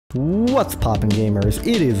What's poppin' gamers,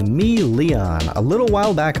 it is me, Leon. A little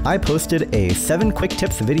while back I posted a 7 quick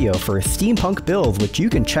tips video for steampunk builds which you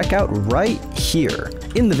can check out right here.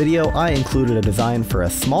 In the video I included a design for a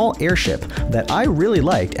small airship that I really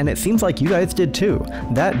liked, and it seems like you guys did too.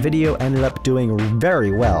 That video ended up doing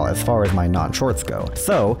very well as far as my non-shorts go.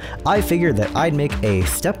 So I figured that I'd make a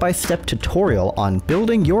step-by-step tutorial on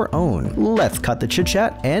building your own. Let's cut the chit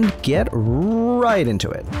chat and get right into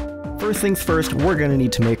it. First things first, we're going to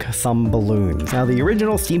need to make some balloons. Now, the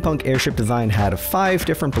original Steampunk Airship design had 5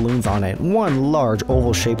 different balloons on it, 1 large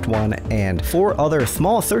oval-shaped one, and 4 other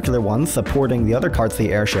small circular ones supporting the other parts of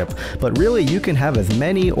the airship, but really you can have as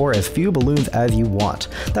many or as few balloons as you want.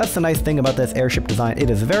 That's the nice thing about this airship design, it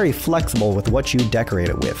is very flexible with what you decorate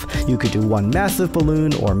it with. You could do 1 massive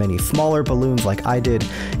balloon or many smaller balloons like I did.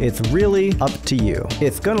 It's really up to you.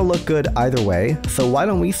 It's going to look good either way, so why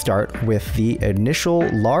don't we start with the initial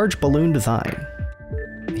large balloon design.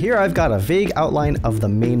 Here I've got a vague outline of the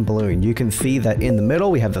main balloon. You can see that in the middle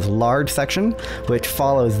we have this large section which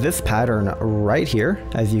follows this pattern right here,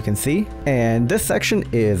 as you can see, and this section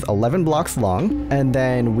is 11 blocks long, and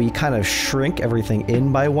then we kind of shrink everything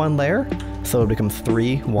in by 1 layer, so it becomes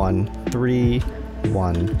 3, 1, 3,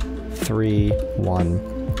 1, 3, 1,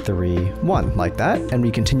 3, 1, like that, and we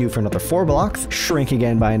continue for another 4 blocks, shrink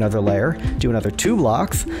again by another layer, do another 2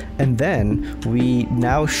 blocks, and then we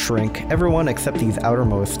now shrink everyone except these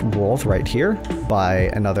outermost walls right here by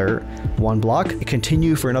another 1 block,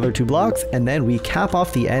 continue for another 2 blocks, and then we cap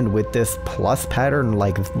off the end with this plus pattern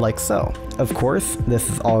like so. Of course, this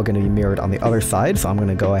is all going to be mirrored on the other side, so I'm going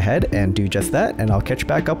to go ahead and do just that, and I'll catch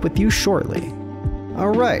back up with you shortly.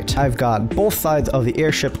 Alright, I've got both sides of the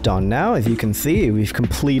airship done now. As you can see, we've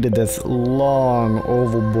completed this long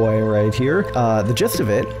oval boy right here. The gist of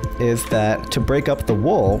it is that to break up the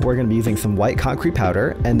wool, we're going to be using some white concrete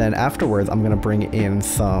powder, and then afterwards I'm going to bring in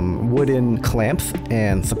some wooden clamps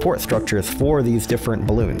and support structures for these different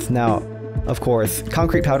balloons. Now, of course,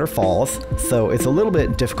 concrete powder falls, so it's a little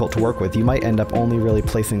bit difficult to work with. You might end up only really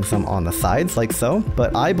placing some on the sides like so,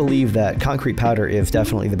 but I believe that concrete powder is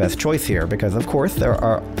definitely the best choice here because of course there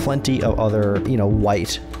are plenty of other,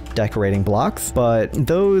 white decorating blocks, but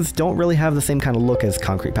those don't really have the same kind of look as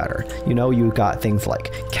concrete powder. You've got things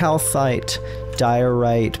like calcite,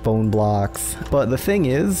 diorite, bone blocks, but the thing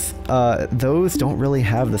is, those don't really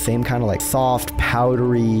have the same kind of like soft,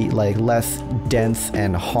 powdery, like less dense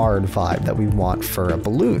and hard vibe that we want for a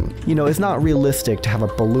balloon. It's not realistic to have a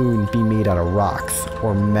balloon be made out of rocks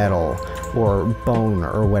or metal or bone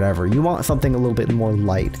or whatever. You want something a little bit more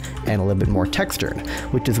light and a little bit more textured,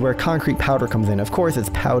 which is where concrete powder comes in. Of course, it's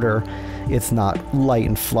powder, it's not light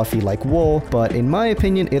and fluffy like wool, but in my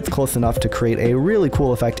opinion, it's close enough to create a really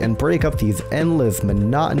cool effect and break up these endless,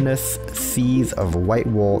 monotonous seas of white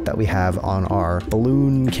wool that we have on our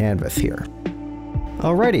balloon canvas here.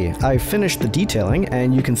 Alrighty, I've finished the detailing,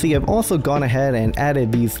 and you can see I've also gone ahead and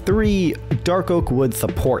added these 3 dark oak wood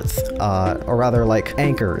supports, or rather like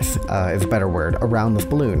anchors is a better word, around this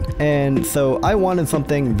balloon. And so I wanted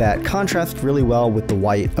something that contrasts really well with the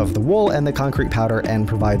white of the wool and the concrete powder and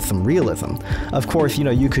provides some realism. Of course,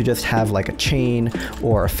 you could just have like a chain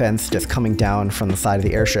or a fence just coming down from the side of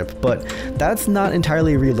the airship, but that's not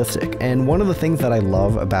entirely realistic. And one of the things that I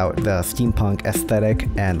love about the steampunk aesthetic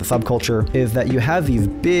and the subculture is that you have these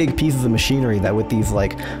big pieces of machinery that with these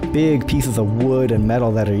like big pieces of wood and metal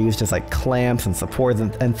that are used as like clamps and supports,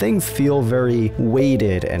 and things feel very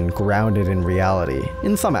weighted and grounded in reality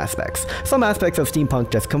in some aspects. Some aspects of steampunk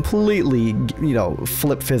just completely,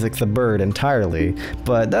 flip physics the bird entirely,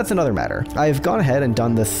 but that's another matter. I've gone ahead and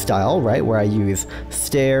done this style, right, where I use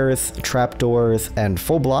stairs, trapdoors, and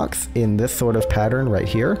full blocks in this sort of pattern right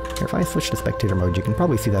here. If I switch to spectator mode, you can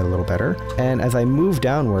probably see that a little better. And as I move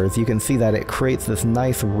downwards, you can see that it creates this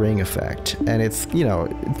nice ring effect, and it's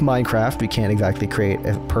it's Minecraft, we can't exactly create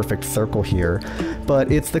a perfect circle here,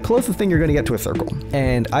 but it's the closest thing you're going to get to a circle,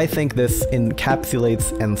 and I think this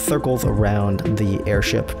encapsulates and circles around the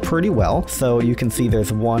airship pretty well. So you can see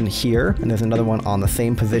there's one here and there's another one on the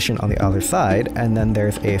same position on the other side, and then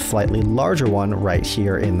there's a slightly larger one right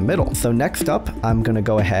here in the middle. So next up I'm going to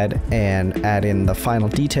go ahead and add in the final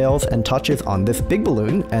details and touches on this big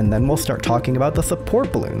balloon, and then we'll start talking about the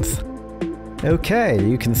support balloons. Okay,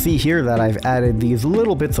 you can see here that I've added these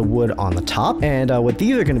little bits of wood on the top, and what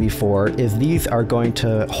these are going to be for is these are going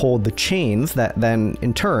to hold the chains that then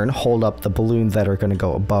in turn hold up the balloons that are going to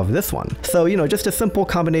go above this one. So, you know, just a simple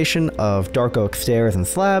combination of dark oak stairs and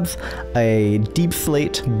slabs, a deep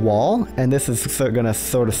slate wall, and this is going to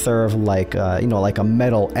sort of serve like, you know, like a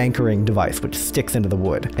metal anchoring device which sticks into the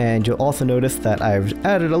wood. And you'll also notice that I've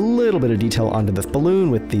added a little bit of detail onto this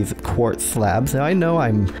balloon with these quartz slabs. Now I know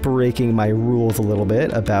I'm breaking my rules a little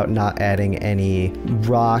bit about not adding any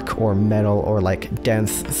rock or metal or like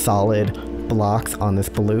dense solid blocks on this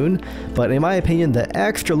balloon, but in my opinion the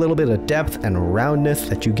extra little bit of depth and roundness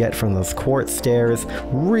that you get from those quartz stairs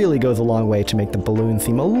really goes a long way to make the balloon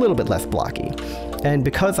seem a little bit less blocky. And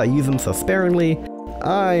because I use them so sparingly,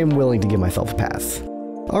 I'm willing to give myself a pass.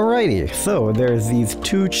 Alrighty, so there's these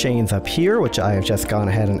two chains up here, which I have just gone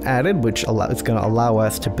ahead and added, which is going to allow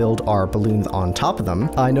us to build our balloons on top of them.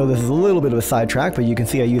 I know this is a little bit of a sidetrack, but you can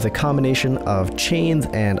see I use a combination of chains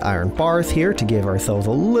and iron bars here to give ourselves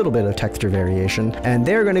a little bit of texture variation, and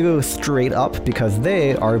they're going to go straight up because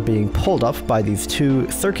they are being pulled up by these two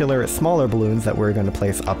circular, smaller balloons that we're going to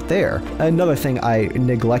place up there. Another thing I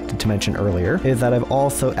neglected to mention earlier is that I've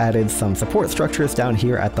also added some support structures down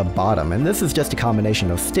here at the bottom, and this is just a combination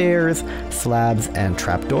of stairs, slabs, and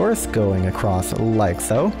trapdoors going across like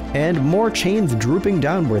so, and more chains drooping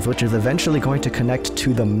downwards, which is eventually going to connect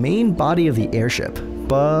to the main body of the airship.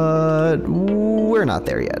 But we're not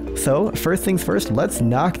there yet. So first things first, let's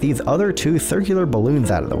knock these other two circular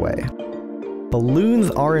balloons out of the way. Balloons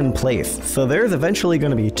are in place, so there's eventually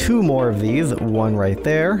going to be two more of these, one right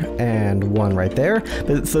there and one right there.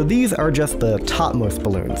 So these are just the topmost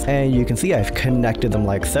balloons, and you can see I've connected them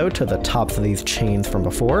like so to the tops of these chains from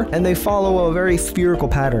before, and they follow a very spherical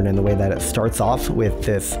pattern in the way that it starts off with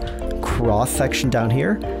this cross section down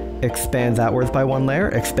here, expands outwards by one layer,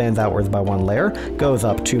 expands outwards by one layer, goes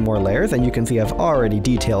up two more layers, and you can see I've already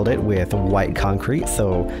detailed it with white concrete,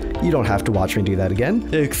 so you don't have to watch me do that again.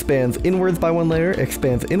 It expands inwards by one layer,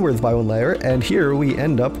 expands inwards by one layer, and here we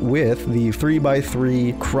end up with the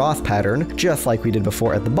 3x3 cross pattern, just like we did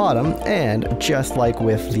before at the bottom, and just like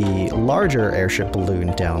with the larger airship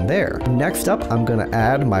balloon down there. Next up, I'm gonna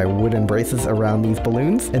add my wooden braces around these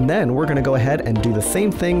balloons, and then we're gonna go ahead and do the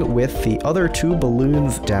same thing with the other two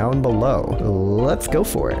balloons down below. Let's go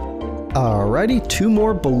for it. Alrighty, two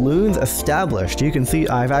more balloons established. You can see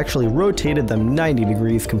I've actually rotated them 90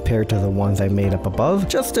 degrees compared to the ones I made up above,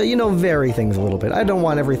 just to, you know, vary things a little bit. I don't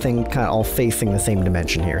want everything kind of all facing the same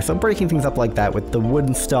dimension here, so breaking things up like that with the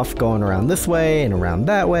wooden stuff going around this way and around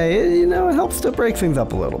that way, you know, it helps to break things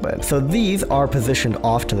up a little bit. So these are positioned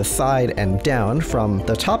off to the side and down from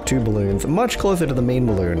the top two balloons, much closer to the main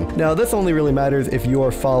balloon. Now this only really matters if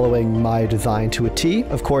you're following my design to a T.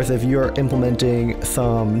 Of course, if you're implementing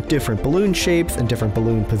some different balloon shapes and different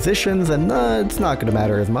balloon positions, and it's not going to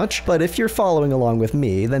matter as much. But if you're following along with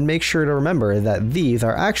me, then make sure to remember that these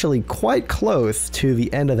are actually quite close to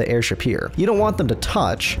the end of the airship here. You don't want them to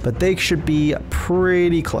touch, but they should be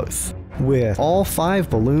pretty close. With all 5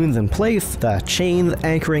 balloons in place, the chains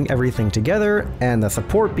anchoring everything together, and the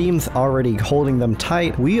support beams already holding them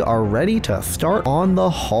tight, we are ready to start on the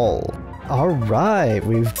hull. Alright,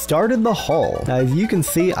 we've started the hull. Now, as you can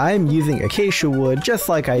see, I'm using acacia wood just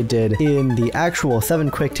like I did in the actual 7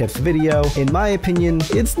 quick tips video. In my opinion,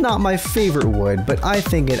 it's not my favorite wood, but I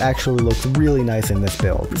think it actually looks really nice in this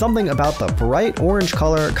build. Something about the bright orange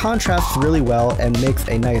color contrasts really well and makes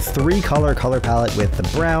a nice 3-color color palette with the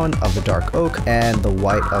brown of the dark oak and the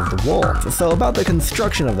white of the wool. So about the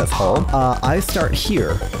construction of this hull, I start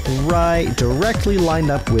here, right directly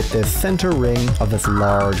lined up with this center ring of this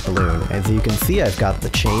large balloon. As you can see, I've got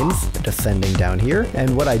the chains descending down here,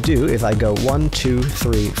 and what I do is I go 1, 2,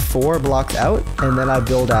 3, 4 blocks out, and then I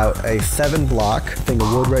build out a 7-block thing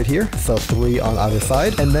of wood right here, so 3 on either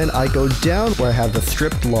side, and then I go down where I have the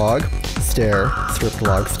stripped log, stair, stripped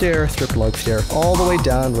log, stair, stripped log, stair, all the way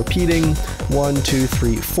down, repeating 1, 2,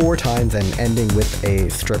 3, 4 times and ending with a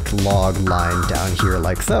stripped log line down here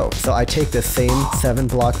like so. So I take this same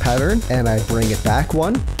 7-block pattern and I bring it back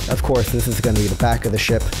 1. Of course, this is going to be the back of the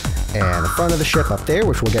ship and the front of the ship up there,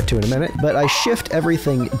 which we'll get to in a minute, but I shift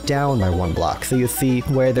everything down by 1 block. So you see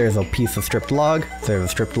where there's a piece of stripped log, there's a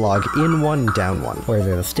stripped log in 1 and down 1. Where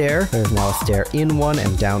there's a stair, there's now a stair in 1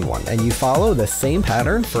 and down 1. And you follow the same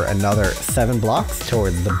pattern for another 7 blocks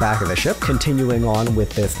towards the back of the ship, continuing on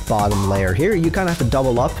with this bottom layer here. You kind of have to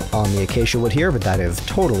double up on the acacia wood here, but that is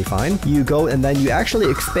totally fine. You go and then you actually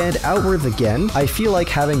expand outwards again. I feel like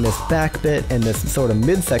having this back bit and this sort of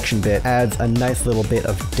midsection bit adds a nice little bit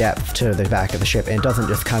of depth depth to the back of the ship and doesn't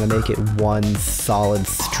just kind of make it one solid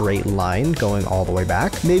straight line going all the way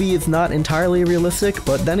back. Maybe it's not entirely realistic,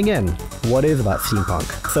 but then again, what is about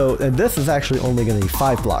steampunk? So this is actually only going to be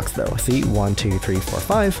 5 blocks though. See, 1, 2, 3, 4,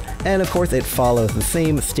 5. And of course it follows the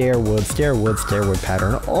same stair wood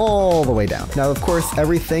pattern all the way down. Now of course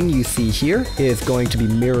everything you see here is going to be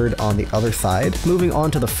mirrored on the other side. Moving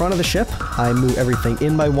on to the front of the ship, I move everything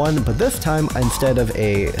in by 1, but this time instead of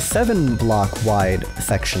a 7 block wide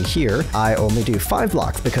section here, I only do 5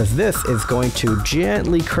 blocks because this is going to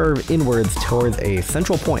gently curve inwards towards a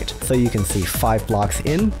central point. So you can see 5 blocks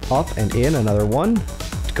in, up and in, another 1,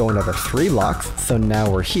 go another 3 blocks. So now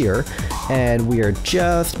we're here and we are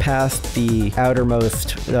just past the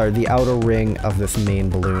outermost, or the outer ring of this main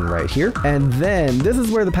balloon right here. And then this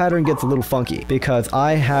is where the pattern gets a little funky because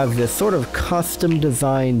I have this sort of custom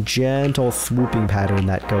designed gentle swooping pattern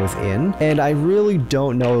that goes in, and I really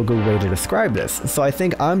don't know a good way to describe this. So I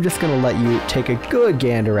think I'm just gonna let you take a good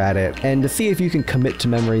gander at it and to see if you can commit to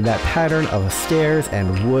memory that pattern of stairs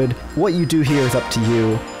and wood. What you do here is up to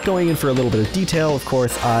you. Going in for a little bit of detail, of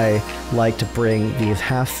course, I like to bring these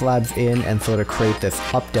half slabs in and sort of create this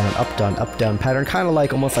up, down, up, down, up, down pattern, kind of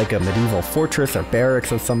like almost like a medieval fortress or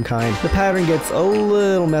barracks of some kind. The pattern gets a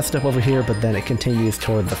little messed up over here, but then it continues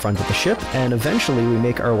toward the front of the ship, and eventually we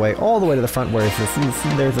make our way all the way to the front where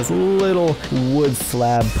there's this little wood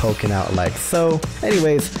slab poking out like so.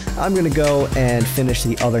 Anyways, I'm gonna go and finish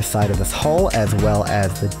the other side of this hull as well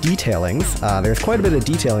as the detailings. There's quite a bit of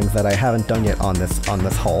detailings that I haven't done yet on this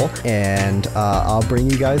hull, and I'll bring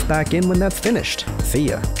you guys back in when that's finished. See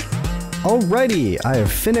ya. Alrighty, I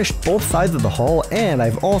have finished both sides of the hull and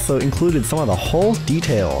I've also included some of the hull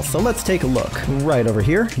details. So let's take a look. Right over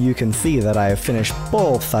here, you can see that I have finished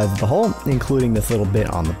both sides of the hull, including this little bit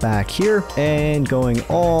on the back here and going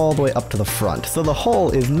all the way up to the front. So the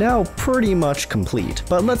hull is now pretty much complete.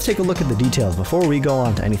 But let's take a look at the details before we go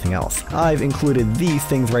on to anything else. I've included these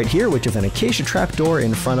things right here, which is an acacia trapdoor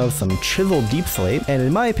in front of some chiseled deep slate. And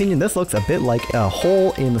in my opinion, this looks a bit like a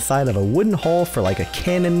hole in the side of a wooden hull for like a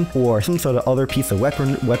cannon or some sort of other piece of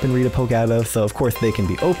weaponry to poke out of. So of course they can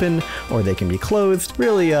be open or they can be closed,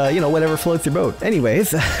 really you know, whatever floats your boat.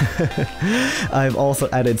 Anyways, I've also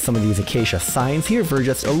added some of these acacia signs here for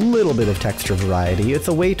just a little bit of texture variety. It's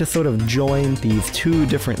a way to sort of join these two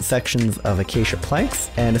different sections of acacia planks,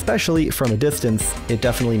 and especially from a distance it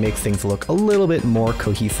definitely makes things look a little bit more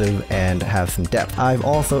cohesive and have some depth. I've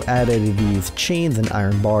also added these chains and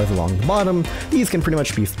iron bars along the bottom. These can pretty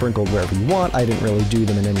much be sprinkled wherever you want. I didn't really do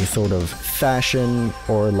them in any sort of fashion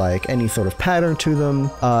or like any sort of pattern to them.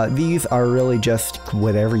 These are really just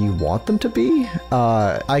whatever you want them to be.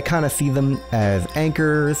 I kind of see them as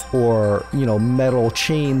anchors or, you know, metal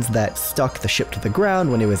chains that stuck the ship to the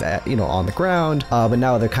ground when it was at, you know, on the ground, but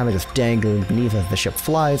now they're kind of just dangling beneath as the ship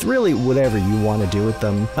flies. Really whatever you want to do with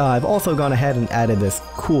them. I've also gone ahead and added this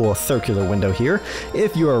cool circular window here.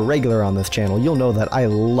 If you're a regular on this channel, you'll know that I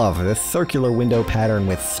love this circular window pattern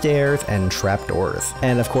with stairs and trapdoors.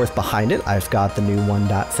 And of course behind it I've got the new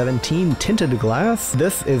 1.17 tinted glass.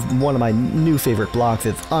 This is one of my new favorite blocks.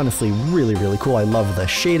 It's honestly really, really cool. I love the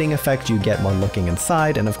shading effect you get while looking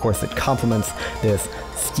inside, and of course it complements this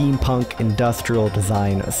steampunk industrial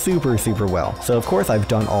design super, super well. So of course I've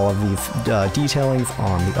done all of these detailings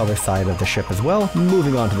on the other side of the ship as well.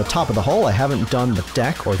 Moving on to the top of the hull, I haven't done the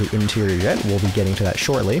deck or the interior yet. We'll be getting to that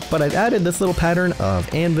shortly, but I've added this little pattern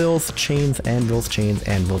of anvils, chains, anvils, chains,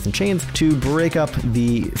 anvils, and chains to break up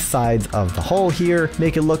the sides of the hull here,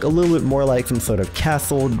 make it look a little bit more like some sort of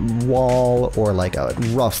castle wall or like a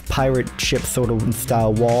rough pirate ship sort of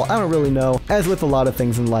style wall. I don't really know. As with a lot of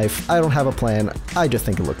things in life, I don't have a plan. I just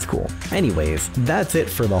think it looks cool. Anyways, that's it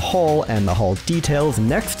for the hull and the hull details.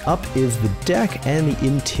 Next up is the deck and the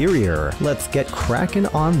interior. Let's get cracking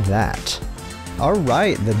on that.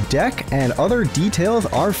 Alright, the deck and other details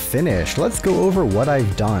are finished. Let's go over what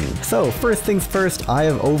I've done. So first things first, I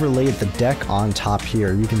have overlaid the deck on top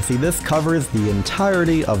here. You can see this covers the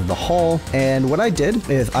entirety of the hull, and what I did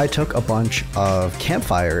is I took a bunch of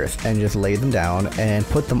campfires and just laid them down and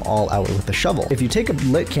put them all out with the shovel. If you take a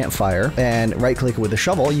lit campfire and right click it with a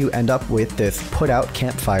shovel, you end up with this put out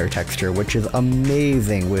campfire texture, which is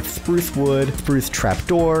amazing with spruce wood, spruce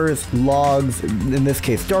trapdoors, logs, in this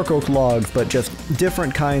case dark oak logs, but just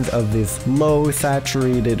different kinds of these low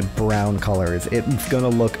saturated brown colors. It's gonna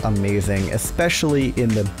look amazing, especially in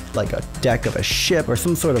the like a deck of a ship or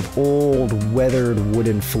some sort of old weathered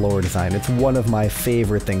wooden floor design. It's one of my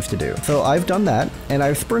favorite things to do. So I've done that, and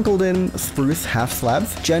I've sprinkled in spruce half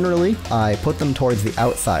slabs. Generally, I put them towards the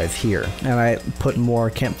outsides here, and I put more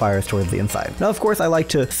campfires towards the inside. Now, of course, I like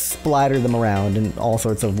to splatter them around in all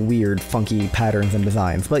sorts of weird, funky patterns and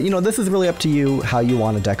designs, but you know, this is really up to you how you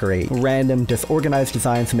want to decorate. Random, disorganized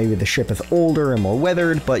designs, so maybe the ship is older and more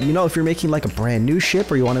weathered, but you know, if you're making like a brand new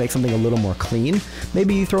ship or you want to make something a little more clean,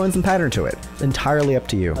 maybe you throw in some pattern to it. Entirely up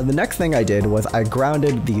to you. The next thing I did was I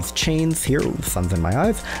grounded these chains here. Ooh, the sun's in my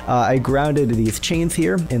eyes. I grounded these chains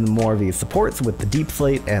here in more of these supports with the deep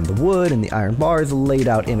slate and the wood and the iron bars laid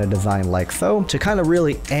out in a design like so to kind of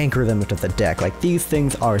really anchor them into the deck. Like these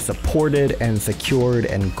things are supported and secured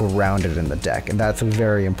and grounded in the deck, and that's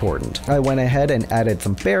very important. I went ahead and added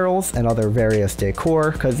some barrels and other various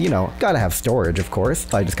decor because, you know, gotta have storage, of course.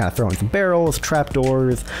 So I just kind of throw in some barrels,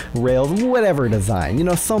 trapdoors, rails, whatever design. You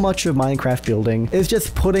know, so much of Minecraft building is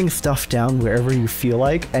just putting stuff down wherever you feel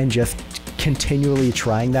like and just continually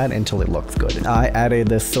trying that until it looks good. I added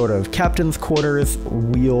this sort of captain's quarters,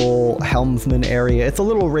 wheel, helmsman area. It's a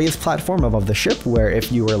little raised platform above the ship where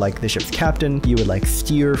if you were like the ship's captain, you would like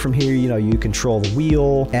steer from here. You know, you control the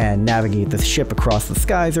wheel and navigate the ship across the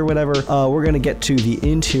skies or whatever. We're gonna get to the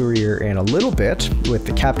interior in a little bit with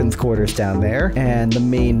the captain's quarters down there and the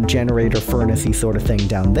main generator furnace-y sort of thing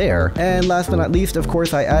down there. And last but not least, of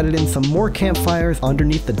course, I added in some more campfires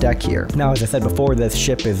underneath the deck here. Now, as I said before, this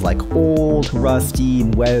ship is like old, rusty,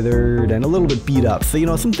 weathered, and a little bit beat up. So, you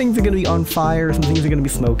know, some things are going to be on fire, some things are going to be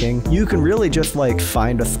smoking. You can really just like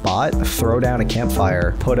find a spot, throw down a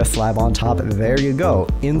campfire, put a slab on top, and there you go.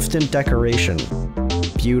 Instant decoration.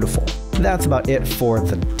 Beautiful. That's about it for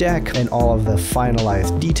the deck and all of the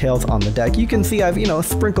finalized details on the deck. You can see I've, you know,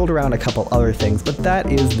 sprinkled around a couple other things, but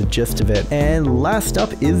that is the gist of it. And last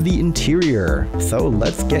up is the interior. So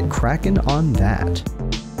let's get cracking on that.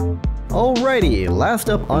 Alrighty, last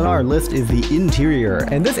up on our list is the interior,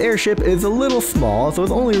 and this airship is a little small, so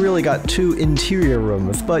it's only really got 2 interior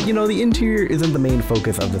rooms, but you know, the interior isn't the main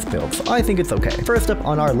focus of this build, so I think it's okay. First up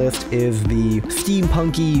on our list is the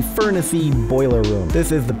steampunky, furnace-y boiler room.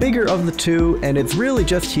 This is the bigger of the 2, and it's really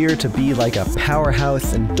just here to be like a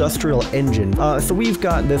powerhouse industrial engine. So we've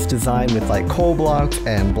got this design with like coal blocks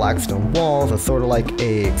and blackstone walls. It's sort of like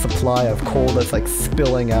a supply of coal that's like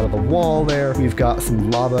spilling out of the wall there. We've got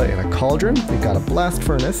some lava in a cauldron, we've got a blast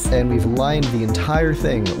furnace, and we've lined the entire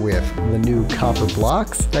thing with the new copper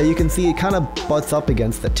blocks. Now you can see it kind of butts up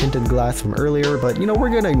against the tinted glass from earlier, but you know, we're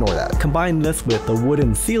gonna ignore that. Combine this with the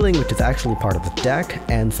wooden ceiling, which is actually part of the deck,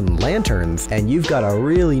 and some lanterns, and you've got a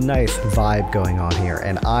really nice vibe going on here,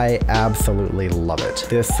 and I absolutely love it.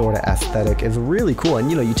 This sort of aesthetic is really cool, and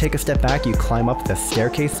you know, you take a step back, you climb up the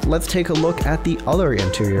staircase. Let's take a look at the other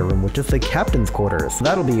interior room, which is the captain's quarters.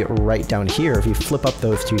 That'll be right down here. If you flip up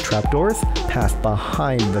those 2 trapdoors past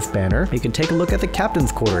behind this banner, you can take a look at the captain's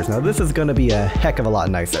quarters. Now this is going to be a heck of a lot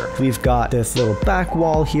nicer. We've got this little back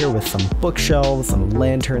wall here with some bookshelves, some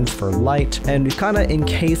lanterns for light, and we've kind of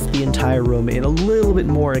encased the entire room in a little bit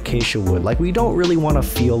more acacia wood. Like, we don't really want to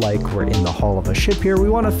feel like we're in the hull of a ship here. We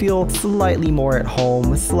want to feel slightly more at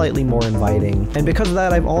home, slightly more inviting. And because of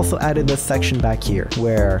that, I've also added this section back here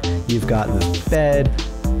where you've got this bed,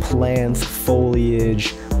 plants,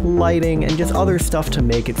 foliage, lighting, and just other stuff to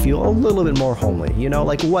make it feel a little bit more homely. You know,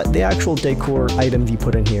 like what the actual decor items you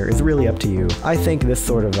put in here is really up to you. I think this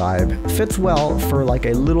sort of vibe fits well for like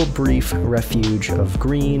a little brief refuge of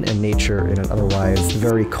green and nature in an otherwise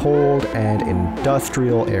very cold and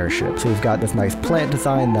industrial airship. So you've got this nice plant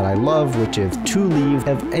design that I love, which is 2 leaves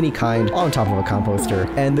of any kind on top of a composter,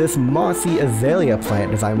 and this mossy azalea plant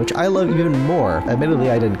design, which I love even more. Admittedly,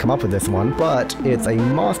 I didn't come up with this one, but it's a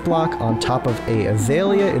moss block on top of a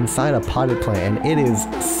azalea inside a potted plant, and it is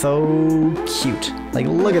so cute. Like,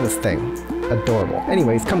 look at this thing. Adorable.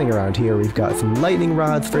 Anyways, coming around here, we've got some lightning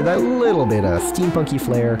rods for that little bit of steampunky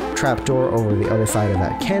flair, trapdoor over the other side of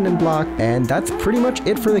that cannon block, and that's pretty much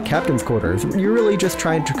it for the captain's quarters. You're really just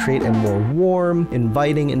trying to create a more warm,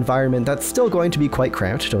 inviting environment that's still going to be quite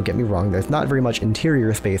cramped, don't get me wrong, there's not very much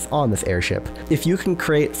interior space on this airship. If you can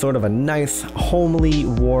create sort of a nice, homely,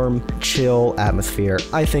 warm, chill atmosphere,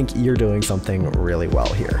 I think you're doing something really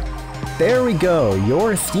well here. There we go,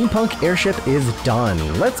 your steampunk airship is done.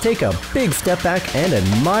 Let's take a big step back and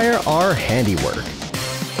admire our handiwork.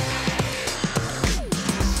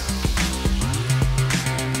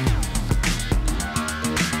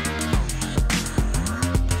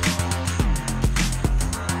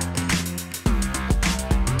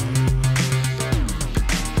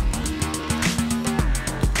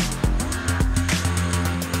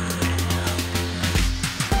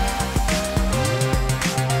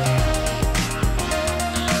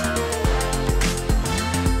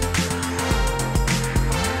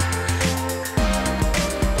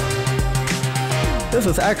 This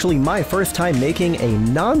is actually my first time making a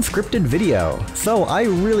non-scripted video, so I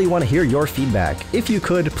really want to hear your feedback. If you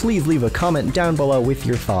could, please leave a comment down below with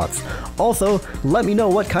your thoughts. Also, let me know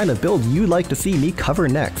what kind of build you'd like to see me cover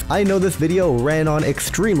next. I know this video ran on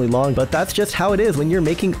extremely long, but that's just how it is when you're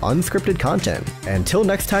making unscripted content. Until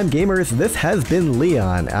next time, gamers, this has been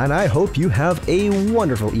Leon, and I hope you have a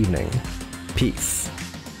wonderful evening. Peace.